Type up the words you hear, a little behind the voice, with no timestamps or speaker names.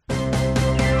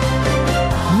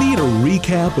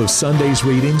recap of Sunday's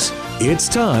readings, it's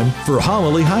time for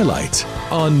Homily Highlights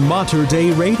on Mater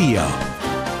Dei Radio.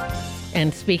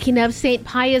 And speaking of St.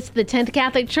 Pius X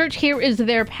Catholic Church, here is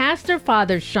their pastor,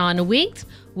 Father Sean Weeks,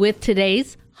 with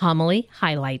today's Homily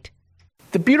Highlight.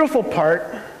 The beautiful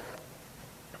part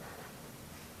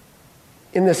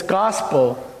in this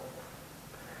gospel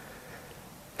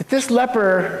that this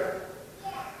leper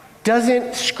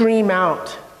doesn't scream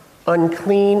out,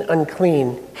 unclean,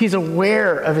 unclean. He's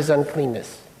aware of his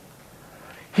uncleanness.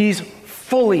 He's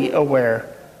fully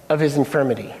aware of his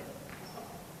infirmity.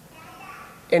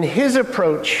 And his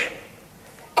approach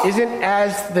isn't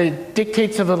as the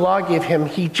dictates of the law give him.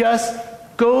 He just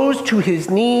goes to his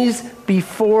knees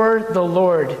before the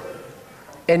Lord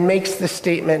and makes the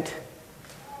statement,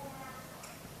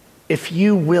 if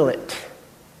you will it,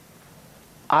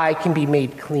 I can be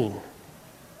made clean.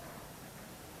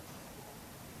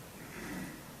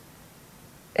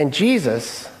 And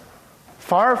Jesus,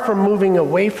 far from moving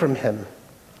away from him,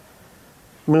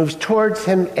 moves towards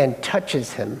him and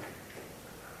touches him.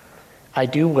 I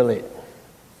do will it.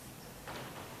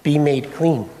 Be made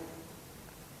clean.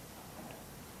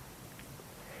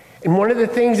 And one of the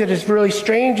things that is really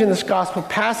strange in this gospel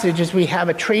passage is we have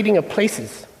a trading of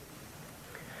places.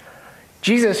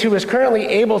 Jesus, who is currently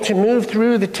able to move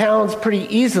through the towns pretty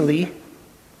easily,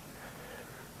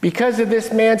 because of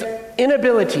this man's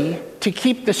inability to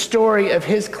keep the story of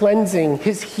his cleansing,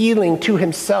 his healing to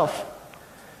himself,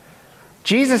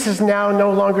 Jesus is now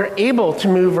no longer able to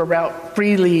move about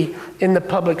freely in the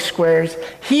public squares.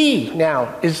 He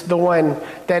now is the one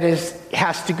that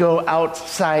has to go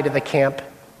outside of the camp.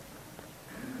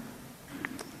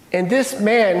 And this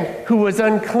man who was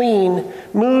unclean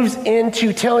moves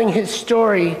into telling his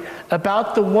story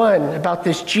about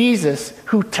this Jesus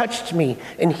who touched me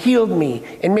and healed me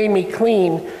and made me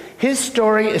clean. His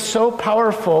story is so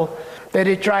powerful that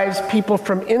it drives people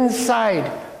from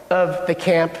inside of the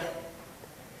camp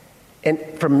and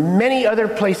from many other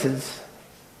places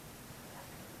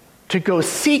to go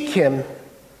seek him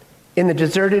in the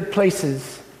deserted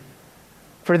places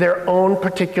for their own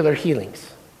particular healings.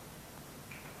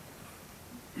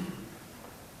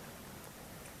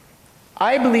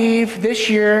 I believe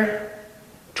this year,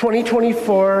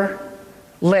 2024,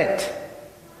 Lent,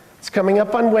 it's coming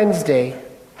up on Wednesday,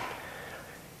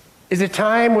 is a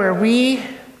time where we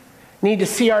need to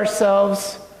see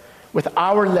ourselves with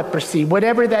our leprosy,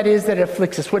 whatever that is that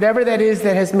afflicts us, whatever that is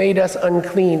that has made us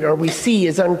unclean, or we see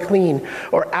as unclean,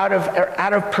 or out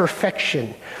of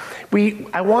perfection.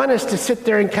 I want us to sit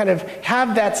there and kind of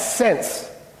have that sense,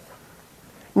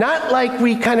 not like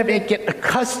we kind of get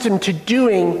accustomed to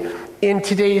doing in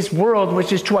today's world,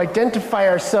 which is to identify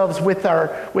ourselves with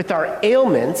our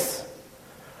ailments.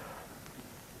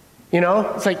 You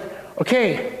know, it's like,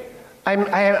 okay,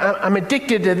 I'm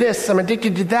addicted to this, I'm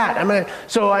addicted to that. I'm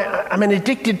an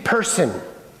addicted person.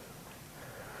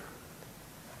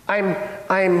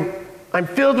 I'm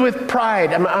filled with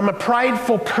pride. I'm a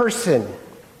prideful person.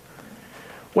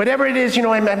 Whatever it is, you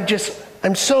know,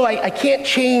 I can't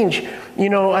change. You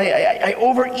know, I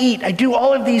overeat. I do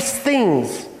all of these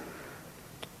things.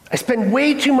 I spend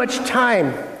way too much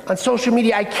time on social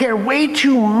media. I care way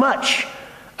too much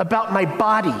about my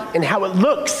body and how it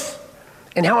looks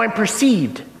and how I'm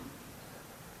perceived.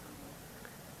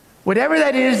 Whatever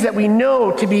that is that we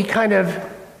know to be kind of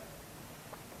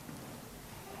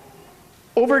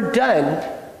overdone,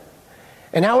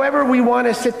 and however we want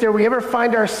to sit there, we ever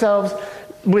find ourselves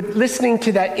with listening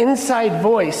to that inside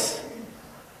voice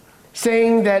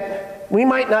saying that we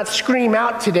might not scream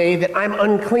out today that I'm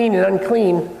unclean and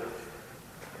unclean,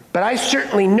 but I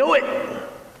certainly know it.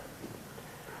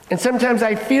 And sometimes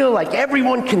I feel like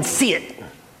everyone can see it,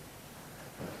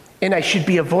 and I should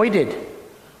be avoided.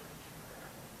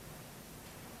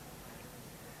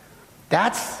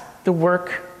 That's the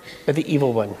work of the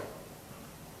evil one.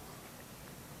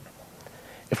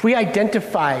 If we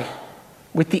identify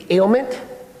with the ailment,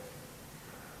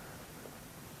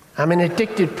 I'm an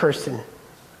addicted person.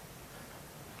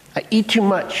 I eat too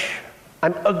much.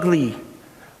 I'm ugly.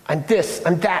 I'm this,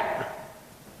 I'm that.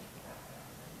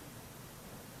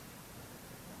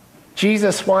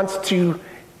 Jesus wants to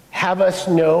have us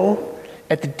know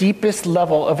at the deepest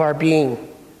level of our being.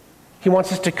 He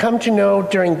wants us to come to know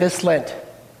during this Lent.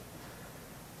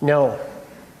 No.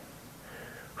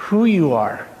 Who you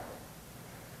are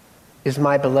is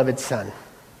my beloved son.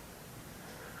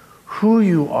 Who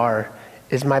you are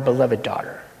is my beloved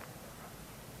daughter.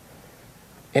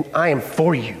 And I am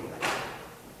for you.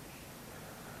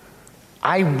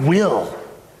 I will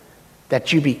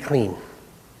that you be clean.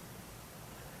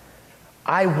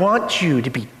 I want you to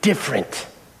be different.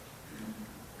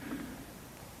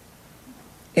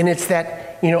 And it's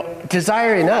that,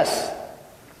 desire in us.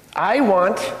 I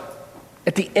want,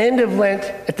 at the end of Lent,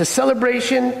 at the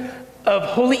celebration of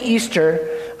Holy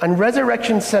Easter, on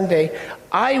Resurrection Sunday,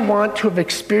 I want to have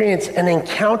experienced an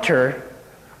encounter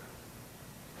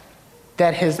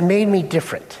that has made me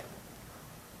different.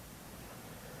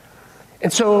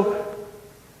 And so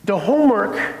the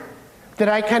homework that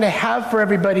I kind of have for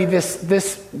everybody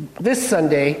this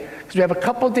Sunday, because we have a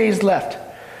couple days left.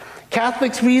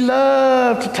 Catholics, we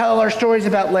love to tell our stories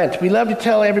about Lent. We love to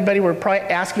tell everybody, we're probably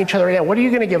asking each other right now, what are you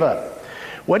going to give up?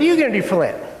 What are you going to do for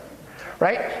Lent?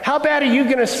 Right? How bad are you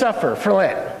going to suffer for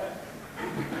Lent?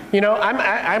 I'm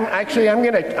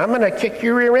going to kick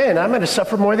your rear end. I'm going to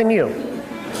suffer more than you.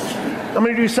 I'm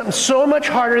going to do something so much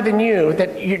harder than you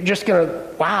that you're just going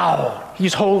to, wow,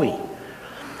 he's holy.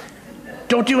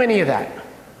 Don't do any of that.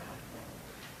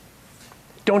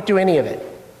 Don't do any of it.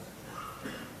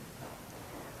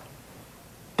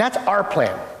 That's our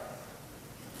plan.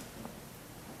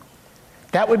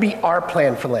 That would be our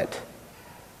plan for Lent.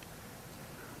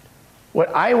 What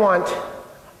I want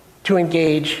to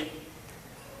engage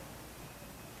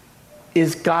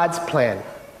is God's plan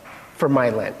for my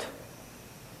Lent.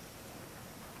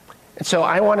 And so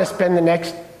I want to spend the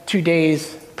next 2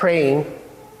 days praying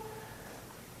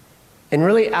and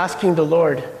really asking the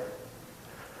Lord,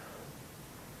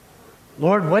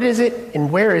 what is it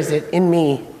and where is it in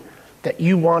me that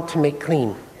you want to make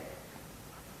clean?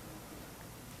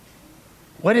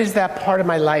 What is that part of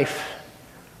my life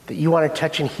that you want to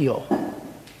touch and heal?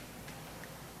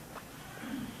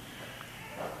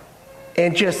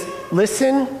 And just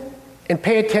listen and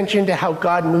pay attention to how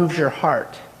God moves your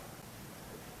heart.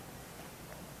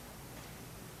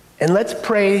 And let's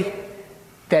pray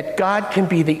that God can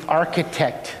be the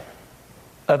architect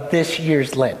of this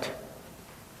year's Lent.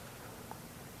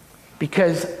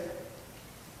 Because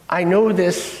I know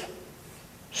this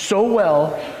so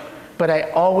well, but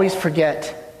I always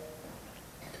forget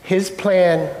his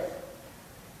plan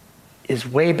is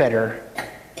way better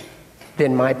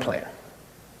than my plan.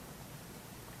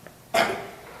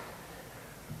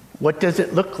 What does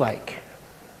it look like?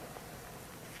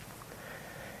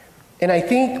 And I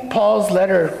think Paul's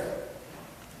letter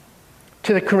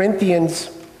to the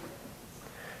Corinthians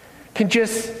can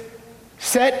just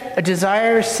set a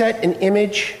desire, set an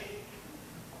image.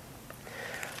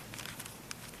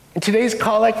 In today's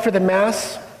collect for the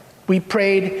Mass, we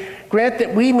prayed, grant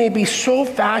that we may be so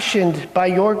fashioned by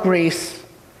your grace,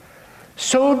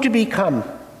 so to become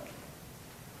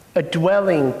a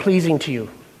dwelling pleasing to you.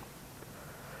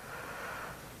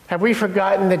 Have we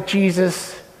forgotten that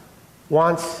Jesus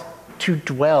wants to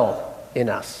dwell in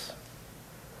us?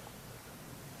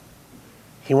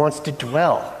 He wants to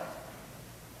dwell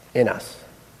in us.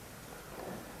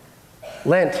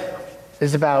 Lent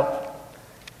is about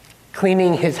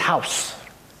cleaning his house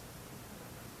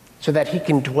so that he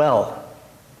can dwell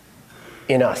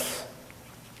in us.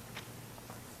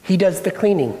 He does the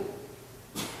cleaning,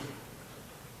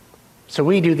 so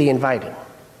we do the inviting.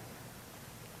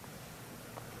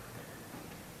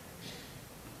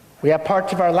 We have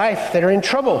parts of our life that are in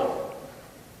trouble.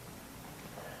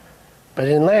 But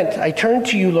in Lent, I turn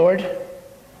to you, Lord,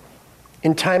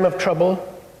 in time of trouble,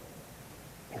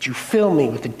 and you fill me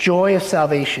with the joy of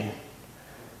salvation.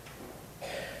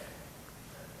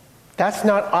 That's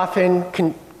not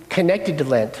often connected to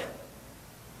Lent.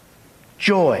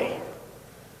 Joy.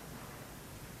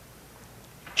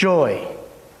 Joy.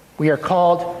 We are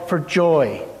called for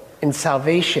joy in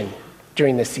salvation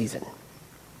during this season.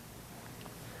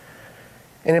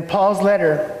 And in Paul's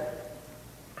letter,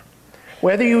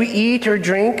 whether you eat or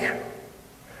drink,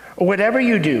 or whatever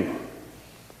you do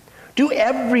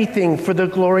everything for the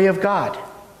glory of God.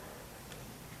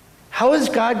 How is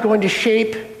God going to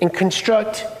shape and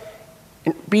construct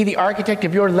and be the architect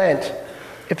of your Lent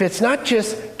if it's not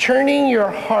just turning your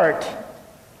heart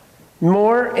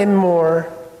more and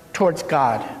more towards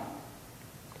God?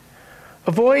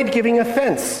 Avoid giving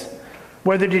offense,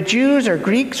 whether to Jews or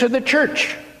Greeks or the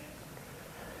church.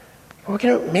 We're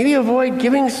going to maybe avoid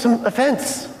giving some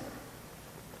offense.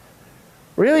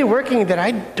 Really working that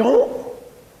I don't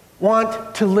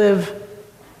want to live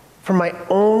for my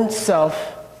own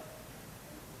self,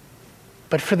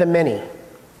 but for the many.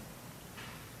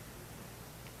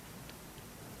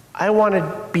 I want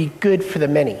to be good for the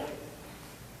many.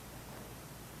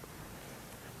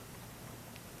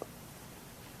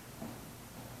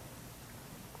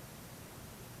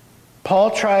 Paul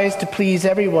tries to please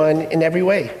everyone in every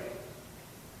way,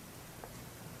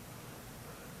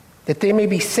 that they may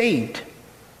be saved.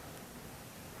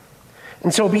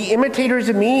 And so be imitators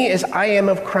of me as I am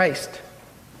of Christ.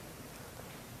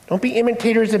 Don't be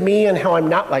imitators of me and how I'm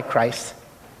not like Christ.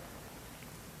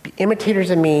 Be imitators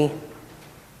of me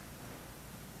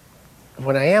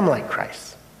when I am like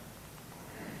Christ.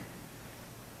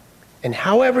 And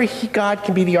however God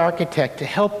can be the architect to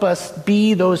help us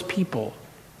be those people,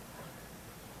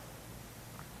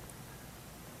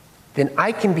 then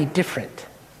I can be different.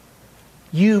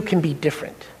 You can be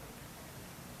different.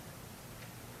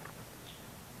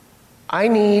 I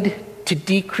need to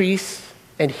decrease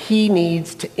and he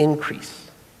needs to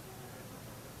increase.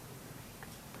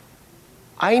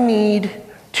 I need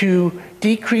to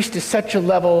decrease to such a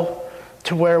level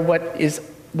to where what is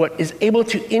able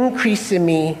to increase in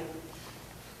me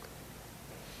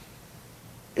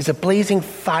is a blazing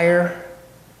fire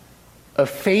of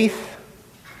faith,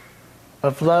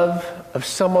 of love, of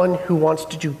someone who wants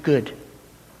to do good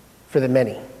for the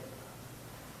many.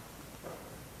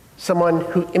 Someone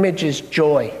who images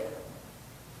joy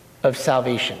of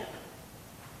salvation.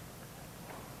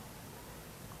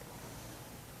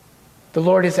 The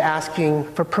Lord is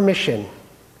asking for permission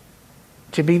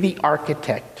to be the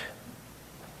architect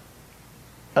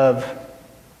of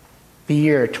the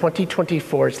year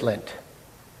 2024's Lent.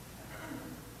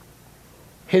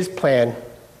 His plan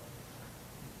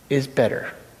is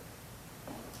better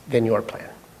than your plan.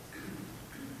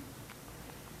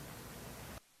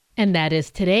 And that is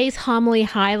today's homily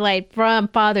highlight from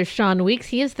Father Sean Weeks.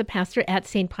 He is the pastor at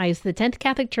St. Pius X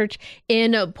Catholic Church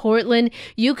in Portland.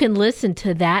 You can listen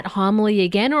to that homily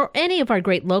again or any of our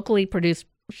great locally produced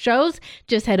shows.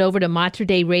 Just head over to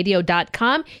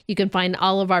materdeiradio.com. You can find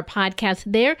all of our podcasts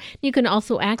there. You can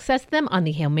also access them on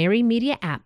the Hail Mary Media app.